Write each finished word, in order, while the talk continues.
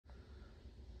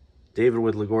David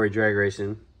with Liguori Drag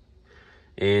Racing,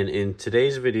 and in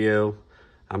today's video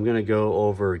I'm going to go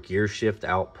over gear shift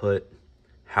output,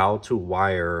 how to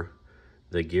wire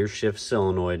the gear shift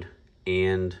solenoid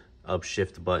and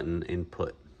upshift button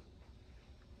input.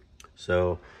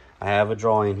 So I have a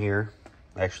drawing here.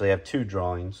 I actually have two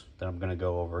drawings that I'm going to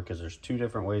go over because there's two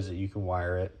different ways that you can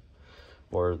wire it,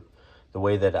 or the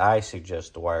way that I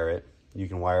suggest to wire it. You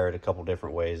can wire it a couple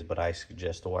different ways, but I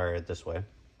suggest to wire it this way.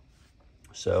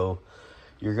 So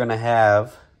you're going to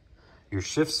have your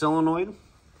shift solenoid,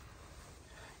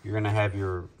 you're going to have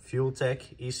your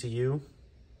FuelTech ECU,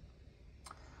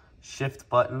 shift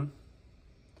button,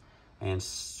 and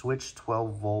switch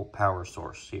 12 volt power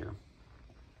source here.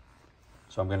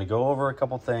 So I'm going to go over a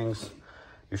couple things.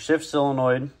 Your shift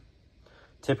solenoid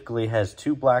typically has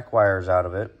two black wires out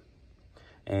of it,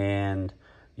 and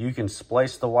you can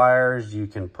splice the wires, you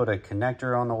can put a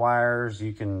connector on the wires,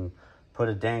 you can put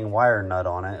a dang wire nut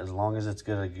on it. As long as it's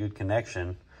got a good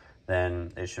connection,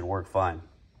 then it should work fine.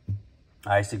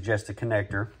 I suggest a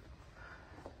connector.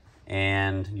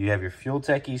 And you have your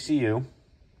FuelTech ECU.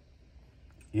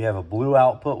 You have a blue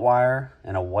output wire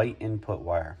and a white input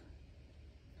wire.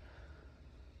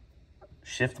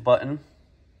 Shift button,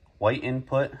 white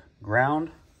input,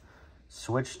 ground,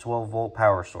 switch 12 volt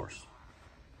power source.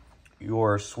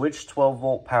 Your switch 12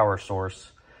 volt power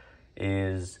source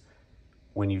is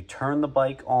when you turn the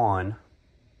bike on,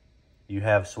 you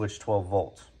have switch 12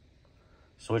 volts.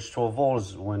 Switch 12 volts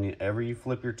is whenever you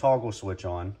flip your toggle switch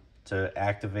on to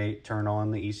activate, turn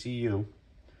on the ECU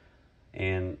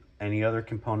and any other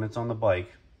components on the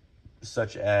bike,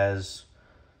 such as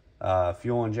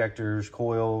fuel injectors,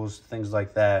 coils, things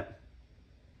like that.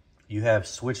 You have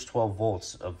switch 12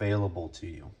 volts available to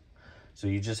you. So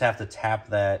you just have to tap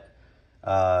that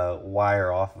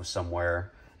wire off of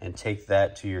somewhere and take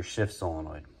that to your shift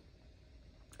solenoid.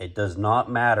 It does not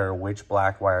matter which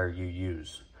black wire you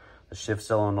use. The shift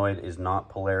solenoid is not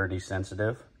polarity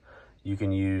sensitive. You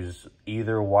can use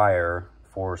either wire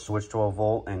for switch 12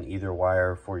 volt and either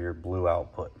wire for your blue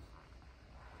output.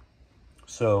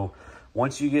 So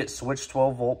once you get switch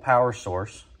 12 volt power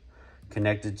source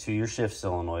connected to your shift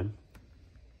solenoid,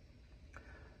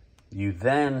 you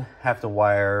then have to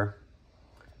wire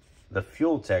the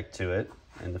FuelTech to it.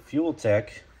 And the FuelTech,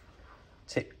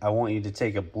 I want you to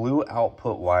take a blue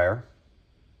output wire.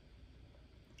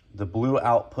 The blue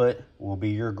output will be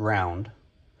your ground,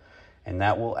 and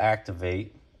that will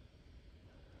activate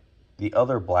the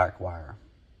other black wire.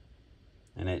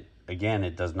 And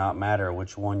it does not matter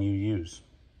which one you use.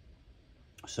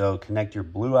 So connect your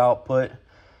blue output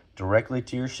directly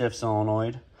to your shift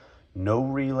solenoid. No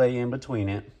relay in between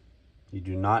it. You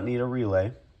do not need a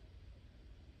relay.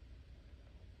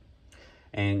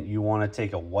 And you want to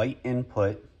take a white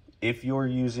input. If you're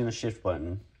using a shift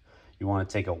button, you want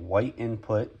to take a white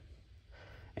input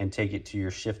and take it to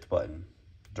your shift button,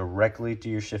 directly to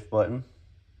your shift button.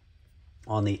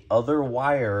 On the other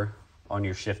wire on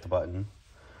your shift button,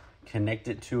 connect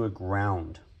it to a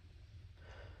ground.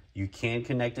 You can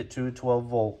connect it to a 12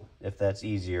 volt if that's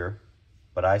easier,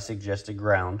 but I suggest a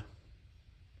ground.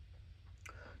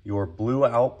 Your blue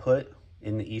output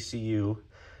in the ECU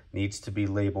needs to be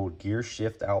labeled gear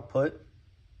shift output,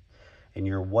 and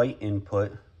your white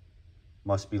input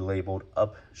must be labeled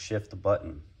upshift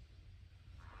button.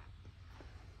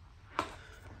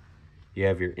 You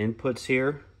have your inputs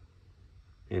here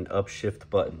and upshift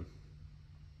button.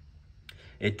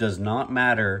 It does not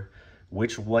matter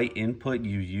which white input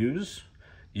you use.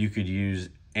 You could use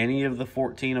any of the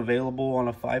 14 available on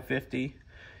a 550.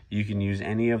 You can use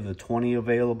any of the 20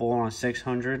 available on a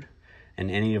 600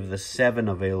 and any of the 7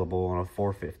 available on a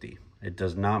 450. It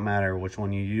does not matter which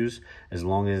one you use as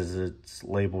long as it's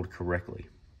labeled correctly.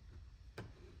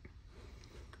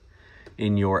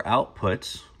 In your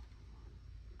outputs,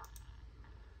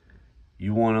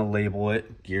 you want to label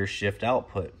it gear shift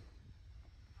output.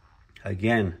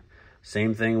 Again,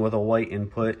 same thing with a white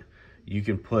input. You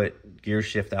can put gear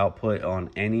shift output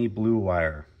on any blue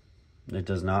wire. It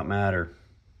does not matter.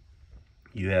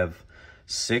 You have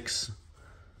 6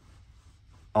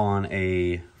 on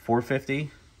a 450,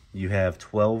 you have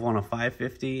 12 on a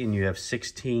 550, and you have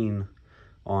 16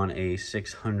 on a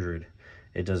 600.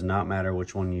 It does not matter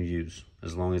which one you use,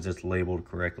 as long as it's labeled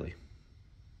correctly.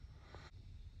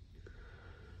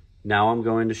 Now I'm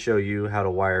going to show you how to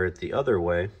wire it the other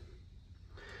way.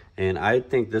 And I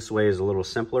think this way is a little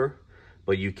simpler,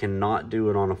 but you cannot do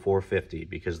it on a 450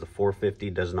 because the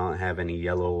 450 does not have any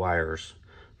yellow wires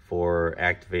for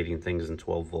activating things in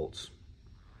 12 volts.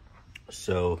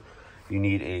 So you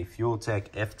need a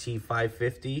FuelTech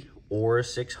FT550 or a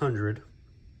 600.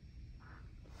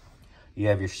 You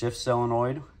have your shift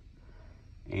solenoid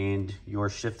and your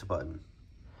shift button.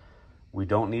 We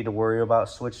don't need to worry about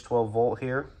switch 12 volt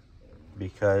here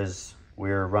because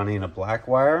we're running a black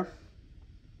wire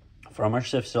from our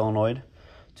shift solenoid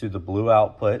to the blue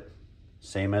output,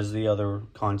 same as the other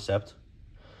concept.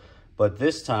 But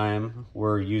this time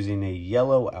we're using a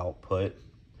yellow output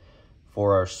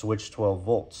for our switch 12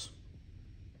 volts.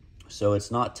 So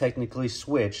it's not technically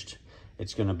switched,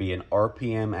 it's going to be an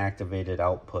RPM activated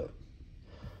output.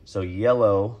 So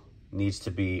yellow needs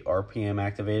to be RPM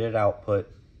activated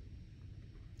output,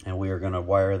 and we are going to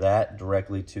wire that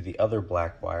directly to the other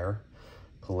black wire.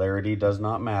 Polarity does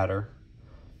not matter.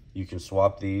 You can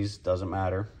swap these, doesn't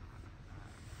matter.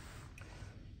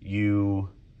 You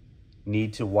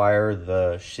need to wire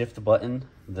the shift button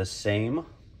the same.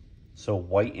 So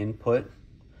white input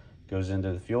goes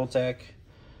into the FuelTech.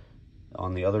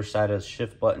 On the other side of the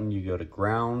shift button, you go to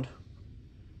ground.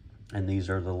 And these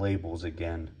are the labels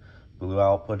again. Blue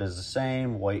output is the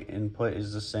same, white input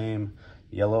is the same,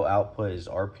 yellow output is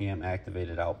RPM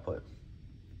activated output.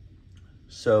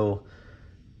 So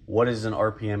what is an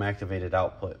RPM activated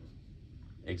output?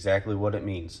 Exactly what it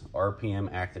means,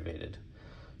 RPM activated.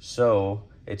 So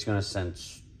it's going to send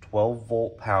 12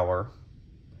 volt power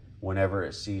whenever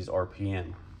it sees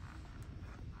RPM.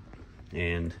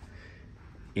 And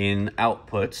in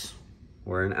outputs,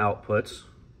 you're going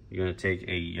to take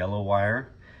a yellow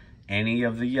wire, any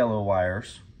of the yellow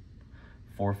wires.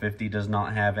 450 does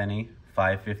not have any,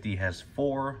 550 has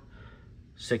 4,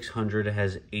 600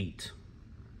 has 8.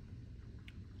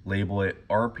 Label it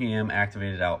RPM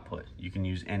activated output. You can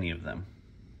use any of them.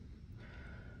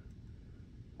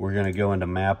 We're going to go into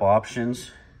map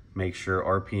options, make sure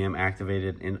RPM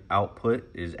activated in output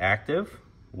is active.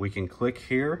 We can click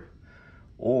here,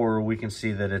 or we can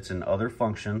see that it's in other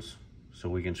functions. So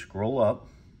we can scroll up,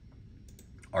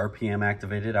 RPM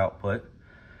activated output.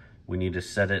 We need to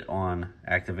set it on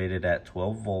activated at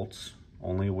 12 volts,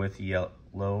 only with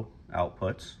yellow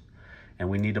outputs. And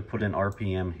we need to put in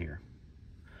RPM here.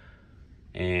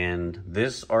 And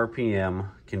this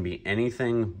RPM can be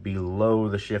anything below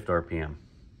the shift RPM.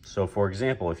 So for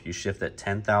example, if you shift at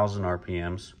 10,000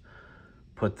 RPMs,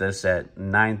 put this at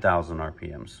 9,000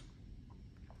 RPMs.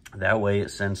 That way it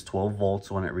sends 12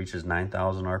 volts when it reaches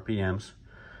 9,000 RPMs,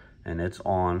 and it's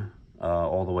on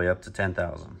all the way up to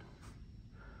 10,000.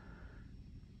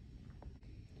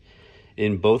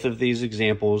 In both of these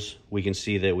examples, we can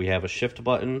see that we have a shift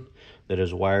button that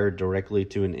is wired directly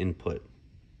to an input.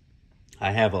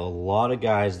 I have a lot of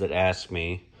guys that ask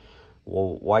me,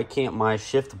 well, why can't my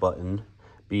shift button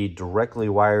be directly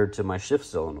wired to my shift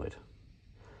solenoid?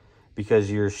 Because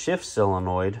your shift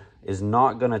solenoid is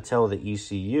not going to tell the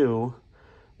ECU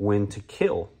when to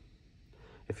kill.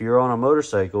 If you're on a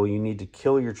motorcycle, you need to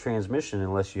kill your transmission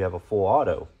unless you have a full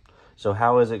auto. So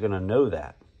how is it going to know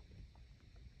that?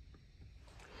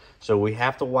 So we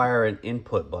have to wire an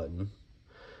input button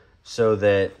so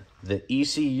that the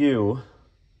ECU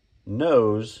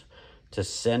knows to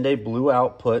send a blue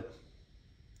output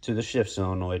to the shift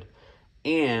solenoid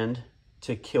and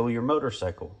to kill your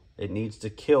motorcycle. It needs to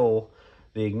kill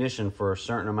the ignition for a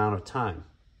certain amount of time.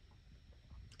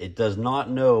 It does not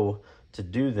know to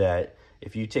do that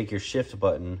if you take your shift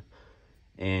button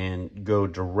and go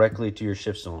directly to your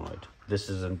shift solenoid. This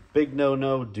is a big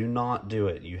no-no. Do not do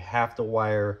it. You have to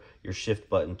wire your shift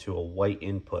button to a white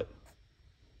input.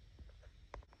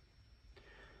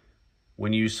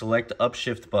 When you select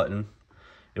upshift button,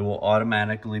 it will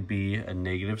automatically be a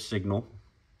negative signal.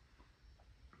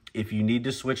 If you need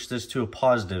to switch this to a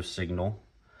positive signal,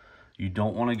 you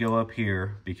don't want to go up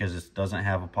here because it doesn't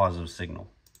have a positive signal.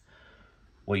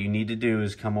 What you need to do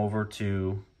is come over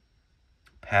to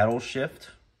paddle shift,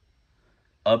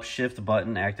 upshift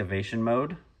button activation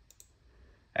mode,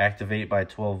 activate by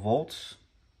 12 volts,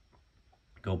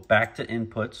 go back to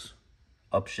inputs,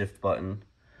 upshift button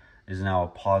is now a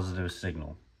positive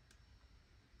signal.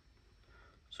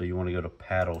 So you want to go to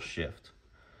paddle shift.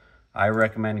 I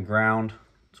recommend ground.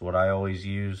 It's what I always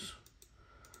use,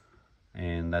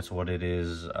 and that's what it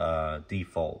is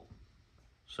default.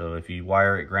 So if you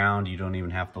wire it ground, you don't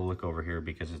even have to look over here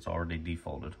because it's already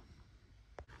defaulted.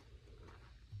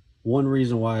 One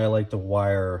reason why I like to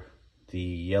wire the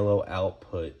yellow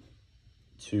output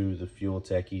to the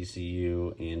FuelTech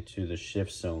ECU and to the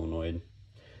shift solenoid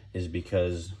is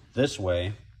because this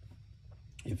way,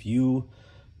 if you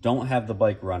don't have the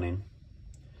bike running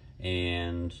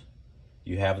and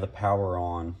you have the power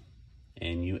on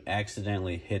and you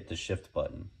accidentally hit the shift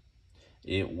button,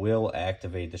 it will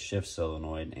activate the shift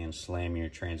solenoid and slam your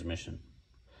transmission.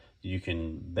 You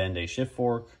can bend a shift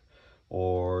fork,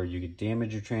 or you could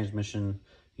damage your transmission,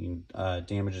 you can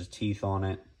damage the teeth on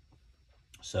it,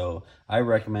 So I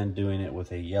recommend doing it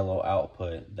with a yellow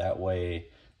output. That way,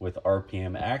 with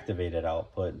RPM activated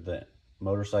output, the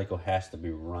motorcycle has to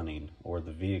be running, or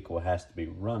the vehicle has to be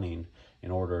running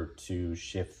in order to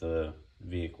shift the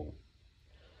vehicle.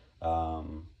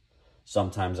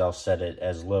 Sometimes I'll set it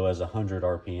as low as 100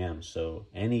 RPM. So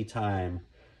anytime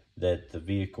that the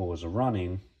vehicle is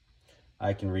running,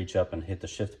 I can reach up and hit the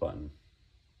shift button.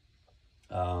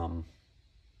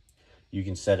 You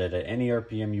can set it at any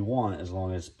RPM you want as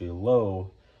long as it's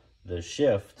below the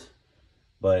shift.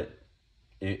 But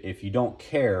if you don't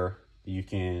care, you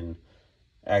can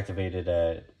activate it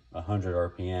at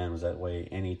 100 RPMs. That way,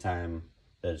 anytime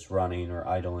that it's running or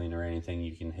idling or anything,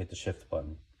 you can hit the shift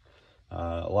button.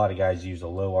 A lot of guys use a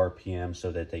low RPM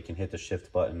so that they can hit the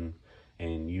shift button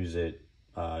and use it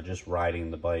just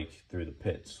riding the bike through the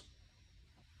pits.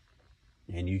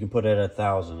 And you can put it at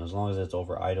 1,000 as long as it's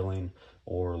over idling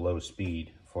or low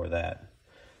speed for that.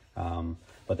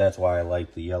 But that's why I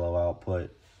like the yellow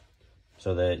output,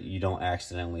 so that you don't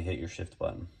accidentally hit your shift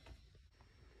button.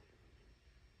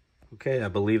 Okay, I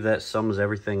believe that sums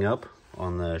everything up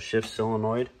on the shift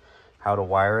solenoid, how to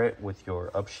wire it with your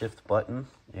upshift button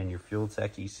and your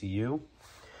FuelTech ECU.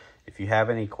 If you have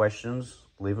any questions,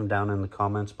 leave them down in the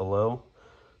comments below.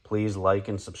 Please like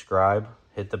and subscribe,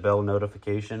 hit the bell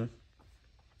notification.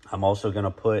 I'm also going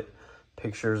to put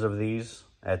pictures of these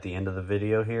at the end of the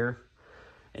video here,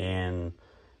 and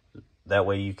that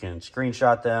way you can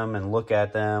screenshot them and look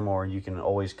at them, or you can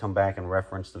always come back and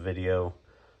reference the video.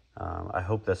 I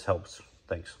hope this helps.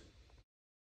 Thanks.